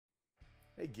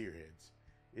Hey Gearheads,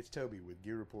 it's Toby with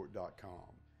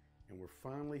Gear-Report.com, and we're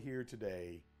finally here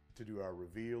today to do our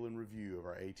reveal and review of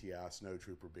our ATI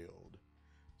SnowTrooper build.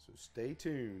 So stay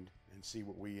tuned and see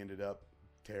what we ended up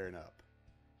tearing up.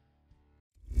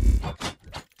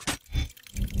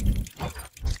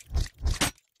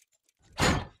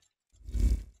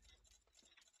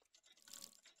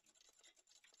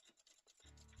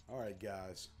 Alright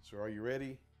guys, so are you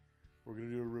ready? We're going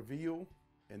to do a reveal,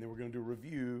 and then we're going to do a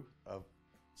review of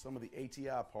some of the ATI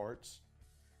parts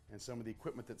and some of the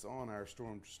equipment that's on our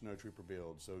SnowTrooper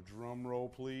build. So drum roll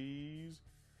please.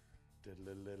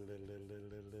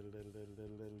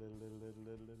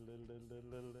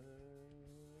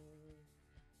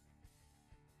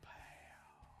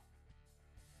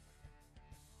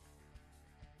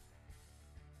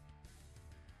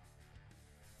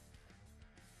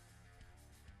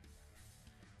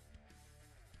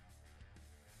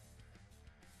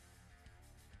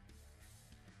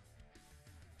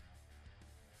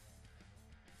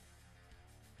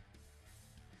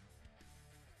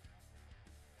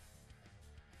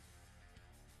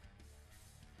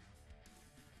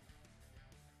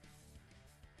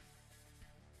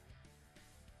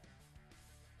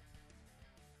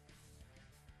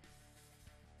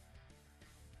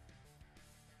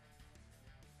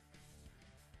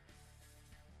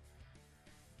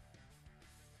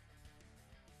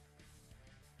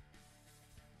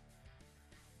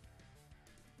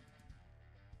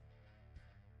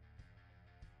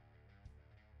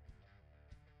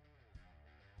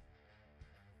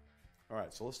 All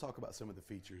right, so let's talk about some of the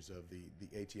features of the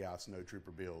ATI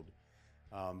SnowTrooper build.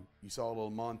 You saw a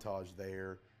little montage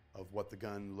there of what the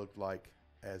gun looked like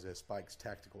as a Spike's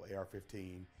tactical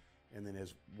AR15, and then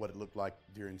as what it looked like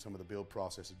during some of the build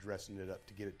process of dressing it up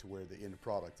to get it to where the end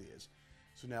product is.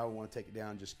 So now I want to take it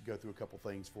down, just go through a couple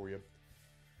things for you.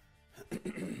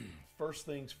 First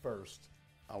things first,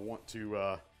 I want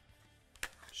to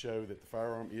show that the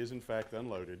firearm is in fact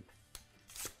unloaded.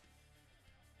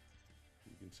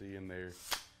 You can see in there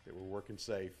that we're working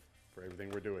safe for everything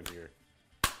we're doing here.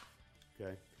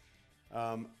 Okay.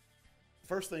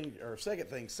 First thing, or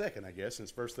second, I guess, since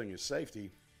first thing is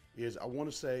safety, is I want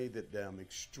to say that I'm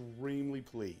extremely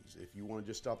pleased. If you want to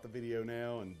just stop the video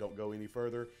now and don't go any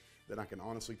further, then I can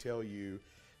honestly tell you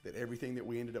that everything that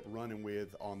we ended up running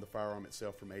with on the firearm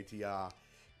itself from ATI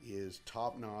is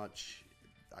top notch.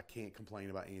 I can't complain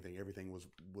about anything. Everything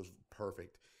was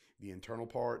perfect. The internal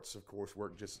parts, of course,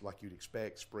 work just like you'd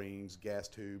expect: springs, gas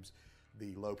tubes,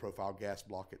 the low-profile gas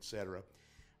block, etc.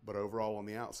 But overall, on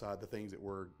the outside, the things that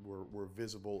were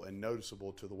visible and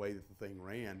noticeable to the way that the thing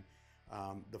ran,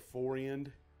 the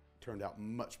forend turned out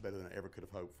much better than I ever could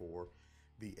have hoped for.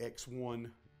 The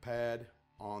X1 pad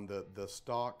on the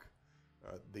stock,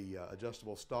 the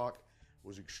adjustable stock,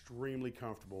 was extremely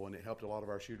comfortable, and it helped a lot of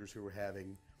our shooters who were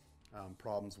having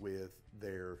problems with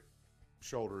their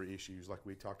shoulder issues like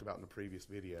we talked about in the previous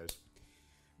videos.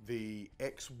 The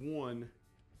X1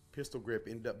 pistol grip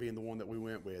ended up being the one that we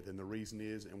went with, and the reason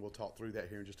is, and we'll talk through that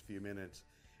here in just a few minutes,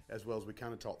 as well as we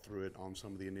kind of talked through it on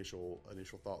some of the initial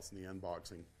thoughts in the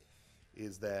unboxing,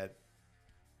 is that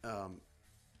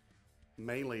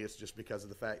mainly it's just because of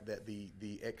the fact that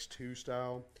the X2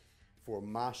 style, for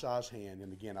my size hand,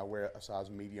 and again I wear a size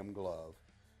medium glove,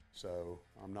 so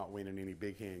I'm not winning any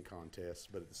big hand contests,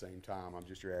 but at the same time, I'm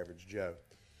just your average Joe.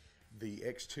 The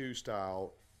X2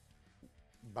 style,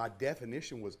 by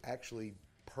definition, was actually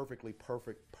perfect.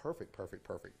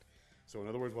 So in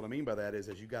other words, what I mean by that is,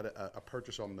 as you got a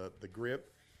purchase on the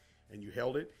grip, and you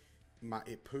held it,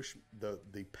 it pushed the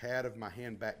pad of my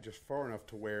hand back just far enough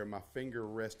to where my finger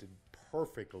rested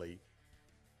perfectly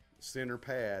center the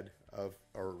pad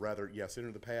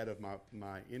of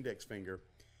my index finger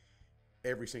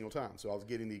every single time. So I was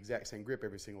getting the exact same grip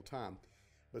every single time.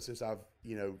 But since I've,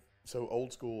 so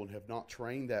old school and have not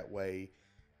trained that way,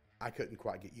 I couldn't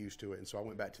quite get used to it. And so I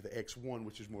went back to the X1,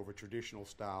 which is more of a traditional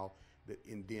style that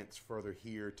indents further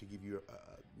here to give you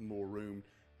more room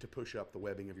to push up the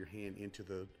webbing of your hand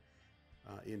into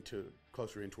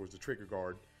closer in towards the trigger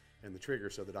guard and the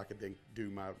trigger, so that I could then do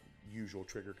my usual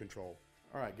trigger control.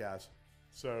 All right, guys.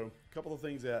 So a couple of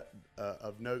things that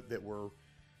of note that were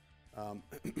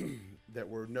that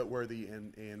were noteworthy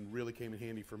and really came in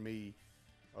handy for me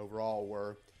overall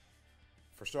were,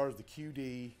 for starters, the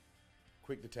QD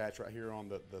quick detach right here on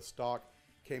the stock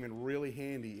came in really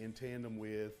handy in tandem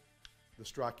with the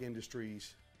Strike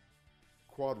Industries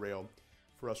quad rail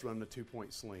for us running a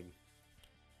 2-point sling,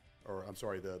 or I'm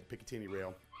sorry, the Picatinny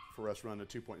rail for us running a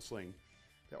 2-point sling.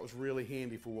 That was really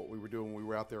handy for what we were doing when we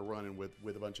were out there running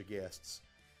with a bunch of guests.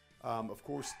 Of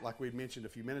course, like we mentioned a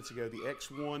few minutes ago, the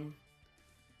X1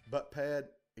 butt pad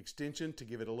extension to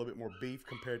give it a little bit more beef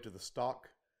compared to the stock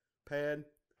pad.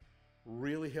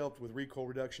 Really helped with recoil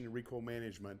reduction and recoil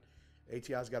management.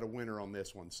 ATI's got a winner on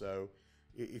this one. So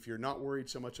if you're not worried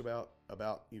so much about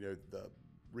you know, the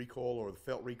recoil or the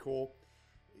felt recoil,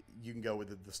 you can go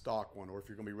with the stock one. Or if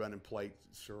you're going to be running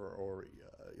plates or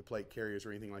plate carriers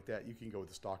or anything like that, you can go with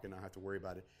the stock and not have to worry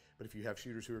about it. But if you have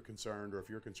shooters who are concerned, or if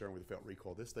you're concerned with the felt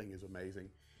recoil, this thing is amazing,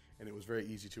 and it was very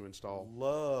easy to install.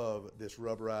 Love this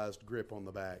rubberized grip on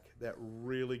the back. That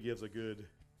really gives a good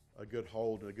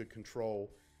hold and a good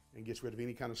control, and gets rid of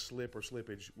any kind of slip or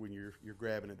slippage when you're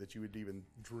grabbing it that you would even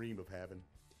dream of having.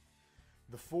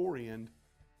 The forend,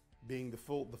 being the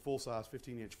full size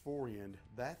 15-inch forend,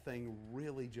 that thing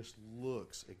really just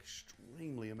looks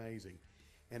extremely amazing,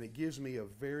 and it gives me a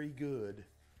very good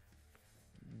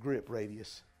grip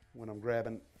radius when I'm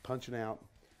grabbing, punching out,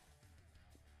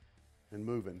 and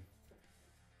moving.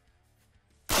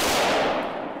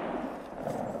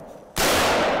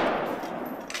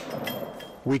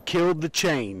 We killed the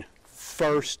chain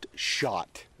first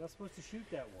shot. Not supposed to shoot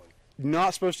that one.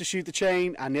 Not supposed to shoot the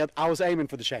chain. I was aiming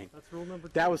for the chain. That's rule number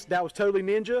 2. That was totally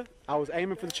ninja. I was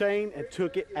aiming for the chain and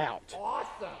took it out.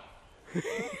 Awesome.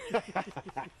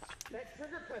 That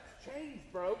trigger puts chains,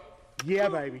 bro. Yeah,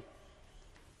 baby.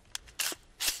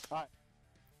 All right.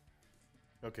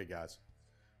 Okay, guys.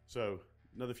 So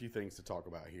another few things to talk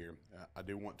about here. I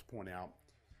do want to point out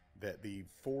that the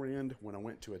forend, when I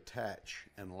went to attach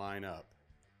and line up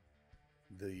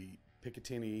the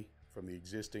Picatinny from the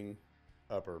existing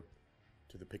upper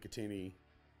to the Picatinny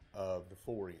of the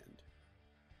forend,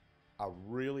 I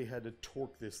really had to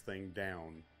torque this thing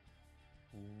down.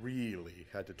 Really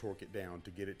had to torque it down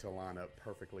to get it to line up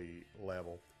perfectly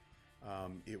level.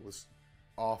 It was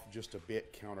off just a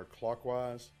bit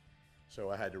counterclockwise, so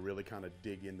I had to really kind of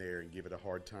dig in there and give it a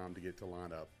hard time to get it to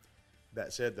line up.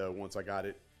 That said, though, once I got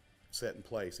it set in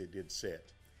place, it did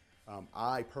set.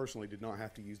 I personally did not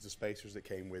have to use the spacers that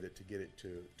came with it to get it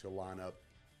to line up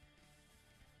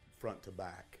front to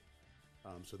back,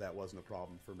 so that wasn't a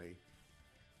problem for me.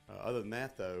 Other than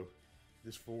that, though,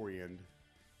 this forend,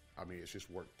 I mean, it's just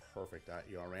worked perfect. I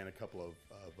ran a couple of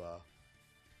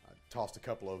I tossed a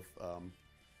couple of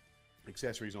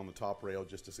accessories on the top rail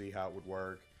just to see how it would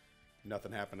work.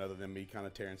 Nothing happened other than me kind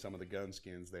of tearing some of the gun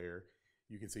skins there.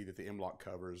 You can see that the M-LOK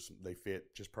covers, they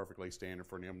fit just perfectly standard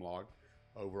for an M-LOK.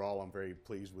 Overall, I'm very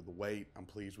pleased with the weight. I'm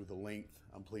pleased with the length.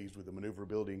 I'm pleased with the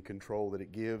maneuverability and control that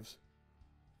it gives.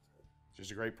 It's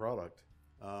just a great product.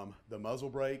 The muzzle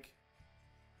brake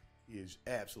is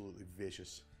absolutely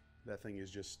vicious. That thing is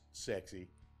just sexy.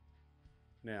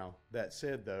 Now, that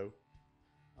said, though,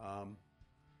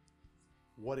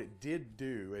 what it did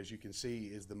do, as you can see,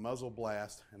 is the muzzle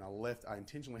blast, and I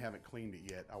intentionally haven't cleaned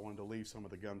it yet. I wanted to leave some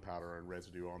of the gunpowder and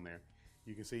residue on there.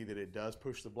 You can see that it does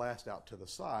push the blast out to the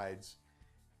sides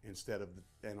instead of,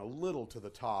 and a little to the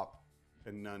top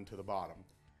and none to the bottom.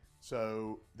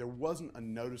 So there wasn't a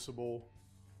noticeable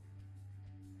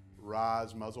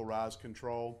muzzle rise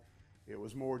control. It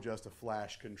was more just a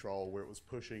flash control where it was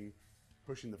pushing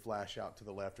the flash out to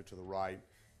the left or to the right,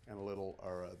 and a little,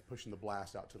 or pushing the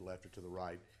blast out to the left or to the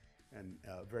right, and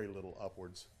very little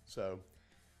upwards. So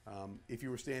if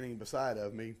you were standing beside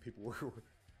of me, people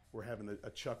were having a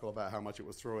chuckle about how much it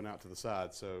was throwing out to the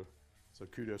side. So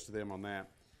kudos to them on that.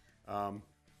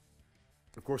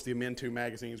 Of course, the Amend 2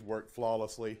 magazines worked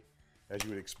flawlessly, as you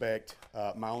would expect.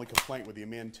 My only complaint with the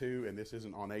Amend 2, and this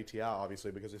isn't on ATI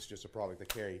obviously because it's just a product I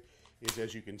carry, is,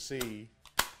 as you can see,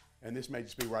 and this may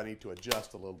just be where I need to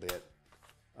adjust a little bit.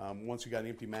 Once you got an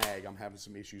empty mag, I'm having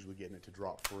some issues with getting it to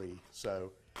drop free.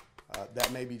 So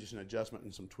that may be just an adjustment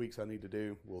and some tweaks I need to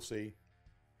do. We'll see.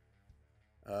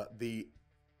 The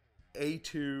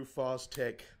A2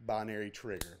 Fostech binary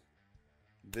trigger.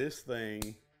 This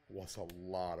thing was a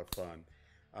lot of fun.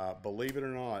 Believe it or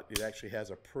not, it actually has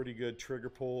a pretty good trigger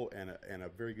pull and a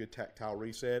very good tactile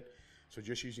reset. So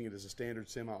just using it as a standard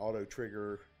semi-auto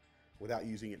trigger without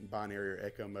using it in binary or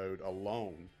echo mode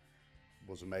alone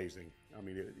was amazing. I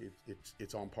mean,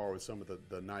 it's on par with some of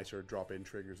the nicer drop-in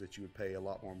triggers that you would pay a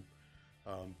lot more,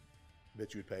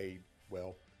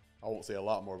 well, I won't say a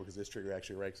lot more because this trigger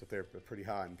actually ranks up there pretty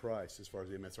high in price as far as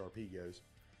the MSRP goes.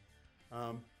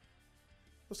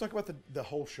 Let's talk about the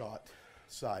whole shot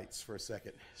sights for a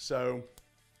second. So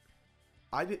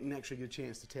I didn't actually get a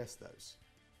chance to test those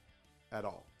at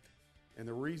all. And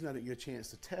the reason I didn't get a chance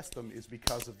to test them is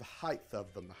because of the height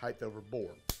of them, the height over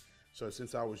bore. So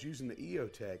since I was using the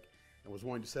EOTech and was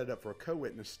wanting to set it up for a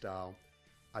co-witness style,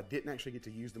 I didn't actually get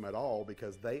to use them at all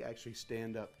because they actually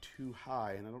stand up too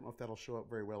high. And I don't know if that'll show up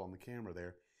very well on the camera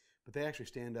there, but they actually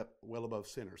stand up well above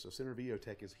center. So center of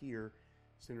EOTech is here,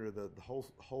 Center of the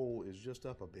whole hole is just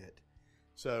up a bit.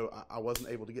 So I wasn't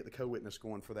able to get the co-witness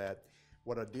going for that.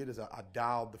 What I did is I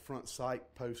dialed the front sight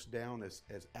post down as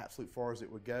absolute far as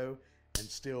it would go, and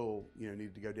still, you know,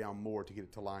 needed to go down more to get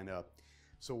it to line up.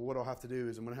 So what I'll have to do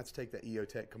is I'm going to have to take that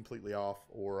EOTech completely off,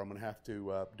 or I'm going to have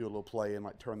to do a little play and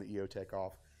like turn the EOTech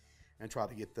off and try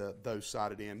to get those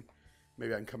sighted in.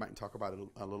 Maybe I can come back and talk about it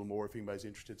a little more if anybody's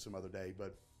interested some other day,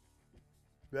 but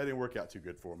that didn't work out too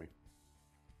good for me.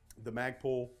 The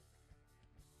Magpul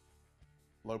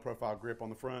low profile grip on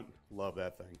the front, love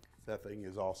that thing. That thing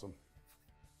is awesome.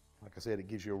 Like I said, it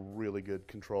gives you a really good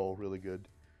control, really good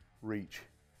reach.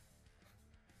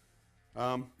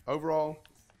 Overall,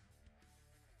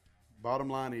 bottom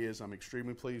line is I'm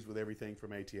extremely pleased with everything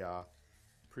from ATI.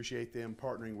 Appreciate them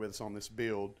partnering with us on this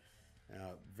build.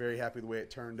 Very happy the way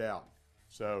it turned out.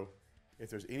 So if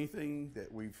there's anything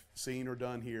that we've seen or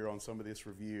done here on some of this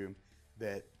review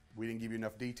that we didn't give you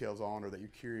enough details on, or that you're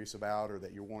curious about, or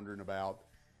that you're wondering about,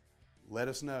 let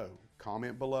us know.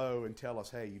 Comment below and tell us,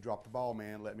 hey, you dropped the ball,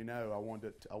 man. Let me know. I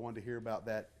wanted to hear about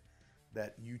that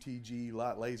UTG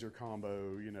light laser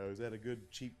combo. You know, is that a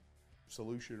good cheap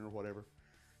solution or whatever?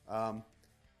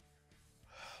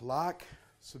 Like,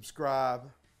 subscribe,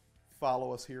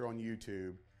 follow us here on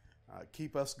YouTube.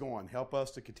 Keep us going. Help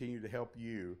us to continue to help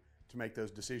you to make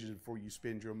those decisions before you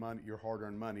spend your money, your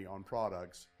hard-earned money, on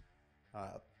products.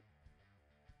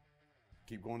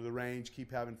 Keep going to the range, keep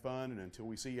having fun, and until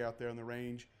we see you out there on the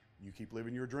range, you keep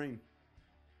living your dream.